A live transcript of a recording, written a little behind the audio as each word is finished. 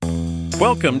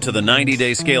Welcome to the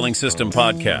 90-Day Scaling System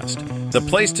podcast, the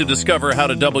place to discover how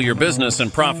to double your business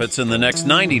and profits in the next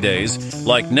 90 days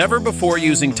like never before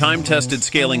using time-tested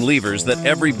scaling levers that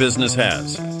every business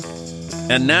has.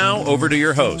 And now, over to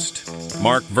your host,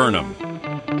 Mark Vernum.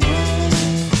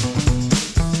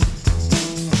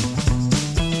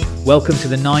 Welcome to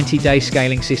the 90-Day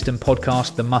Scaling System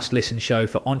podcast, the must-listen show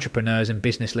for entrepreneurs and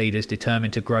business leaders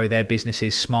determined to grow their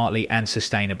businesses smartly and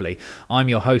sustainably. I'm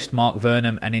your host, Mark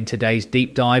Vernum, and in today's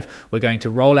deep dive, we're going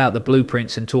to roll out the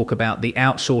blueprints and talk about the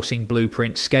outsourcing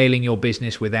blueprint, scaling your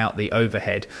business without the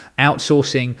overhead.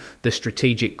 Outsourcing, the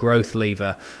strategic growth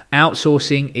lever.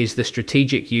 Outsourcing is the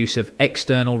strategic use of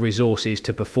external resources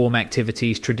to perform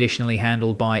activities traditionally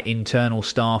handled by internal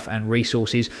staff and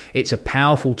resources. It's a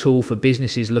powerful tool for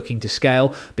businesses looking to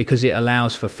scale because it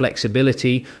allows for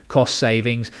flexibility, cost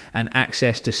savings, and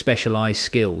access to specialized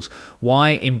skills.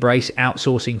 Why embrace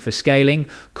outsourcing for scaling?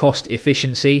 Cost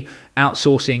efficiency.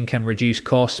 Outsourcing can reduce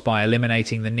costs by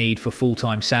eliminating the need for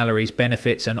full-time salaries,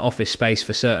 benefits, and office space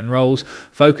for certain roles.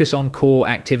 Focus on core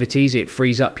activities. It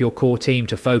frees up your core team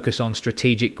to focus on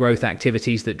strategic growth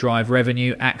activities that drive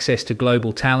revenue, access to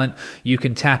global talent. You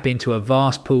can tap into a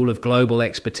vast pool of global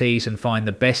expertise and find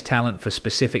the best talent for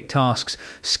specific tasks.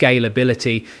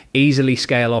 Scalability. Easily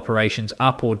scale operations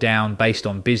up or down based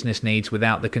on business needs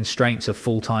without the constraints of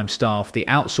full-time staff. The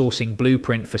outsourcing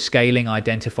blueprint for scaling: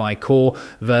 identify core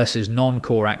versus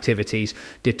non-core activities,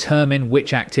 determine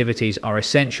which activities are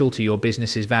essential to your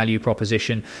business's value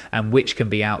proposition and which can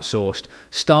be outsourced.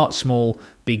 Start small.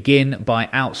 Begin by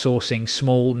outsourcing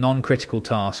small, non-critical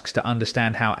tasks to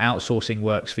understand how outsourcing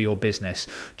works for your business.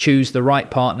 Choose the right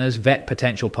partners, vet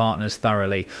potential partners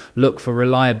thoroughly. Look for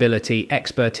reliability,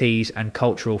 expertise, and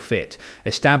cultural fit.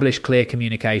 Establish clear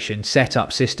communication. Set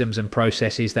up systems and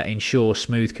processes that ensure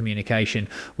smooth communication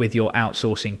with your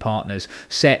outsourcing partners.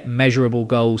 Set measurable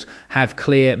goals. Have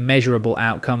clear, measurable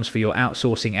outcomes for your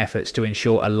outsourcing efforts to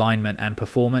ensure alignment and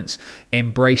performance.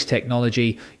 Embrace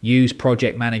technology. Use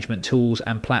project management tools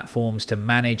and platforms to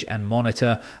manage and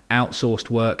monitor outsourced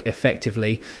work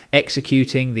effectively.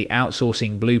 Executing the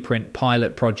outsourcing blueprint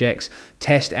pilot projects.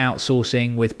 Test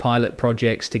outsourcing with pilot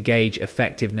projects to gauge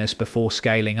effectiveness before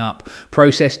scaling up.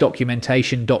 Process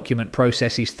documentation. Document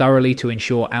processes thoroughly to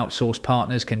ensure outsourced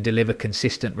partners can deliver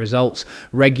consistent results.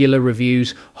 Regular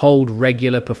reviews. Hold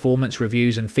regular performance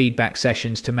reviews and feedback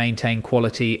sessions to maintain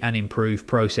quality and improve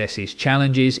processes.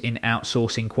 Challenges in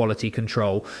outsourcing quality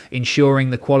control. Ensuring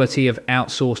the quality of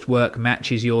outsourced work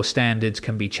matches your standards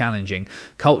can be challenging.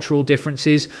 Cultural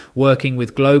differences. Working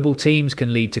with global teams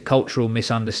can lead to cultural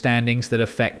misunderstandings that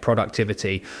affect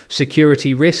productivity.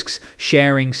 Security risks.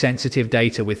 Sharing sensitive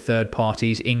data with third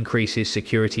parties increases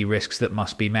security risks that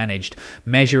must be managed.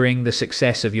 Measuring the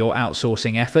success of your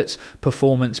outsourcing efforts.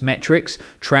 Performance metrics.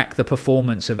 Track the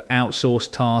performance of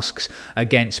outsourced tasks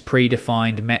against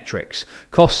predefined metrics.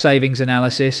 Cost savings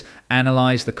analysis.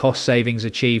 Analyze the cost savings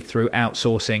achieved through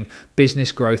outsourcing.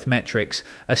 Business growth metrics.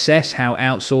 Assess how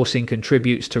outsourcing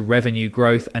contributes to revenue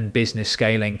growth and business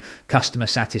scaling. Customer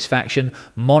satisfaction.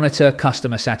 Monitor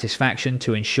customer satisfaction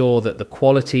to ensure that the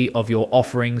quality of your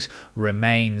offerings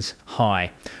remains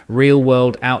high.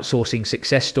 Real-world outsourcing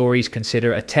success stories.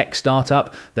 Consider a tech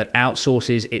startup that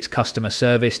outsources its customer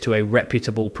service to a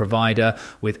reputable provider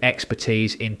with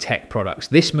expertise in tech products.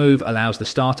 This move allows the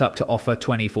startup to offer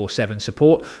 24/7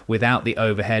 support without the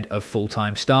overhead of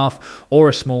full-time staff. Or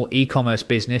a small e-commerce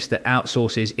business that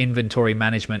outsources inventory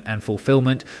management and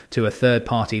fulfillment to a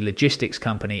third-party logistics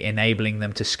company, enabling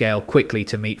them to scale quickly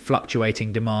to meet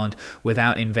fluctuating demand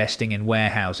without investing in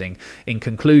warehousing. In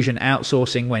conclusion,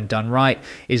 outsourcing, when done right,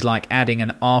 is like adding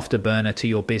an afterburner to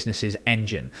your business's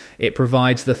engine. It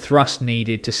provides the thrust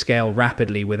needed to scale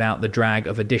rapidly without the drag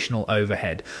of additional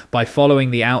overhead. By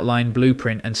following the outlined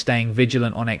blueprint and staying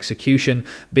vigilant on execution,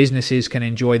 businesses can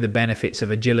enjoy the benefits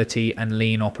of agility and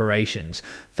lean operations.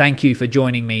 Thank you for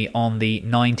joining me on the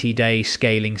 90-Day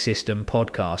Scaling System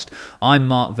podcast. I'm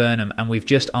Mark Vernum, and we've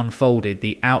just unfolded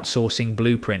the outsourcing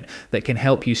blueprint that can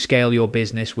help you scale your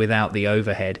business without the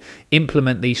overhead.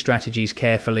 Implement these strategies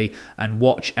carefully and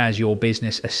watch as your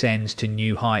business ascends to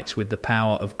new heights with the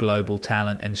power of global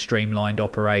talent and streamlined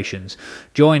operations.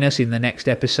 Join us in the next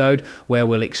episode where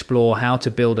we'll explore how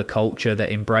to build a culture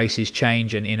that embraces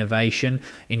change and innovation,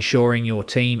 ensuring your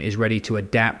team is ready to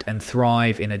adapt and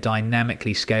thrive in a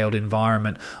dynamically scaled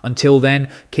environment. Until then,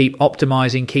 keep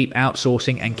optimizing, keep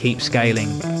outsourcing, and keep scaling.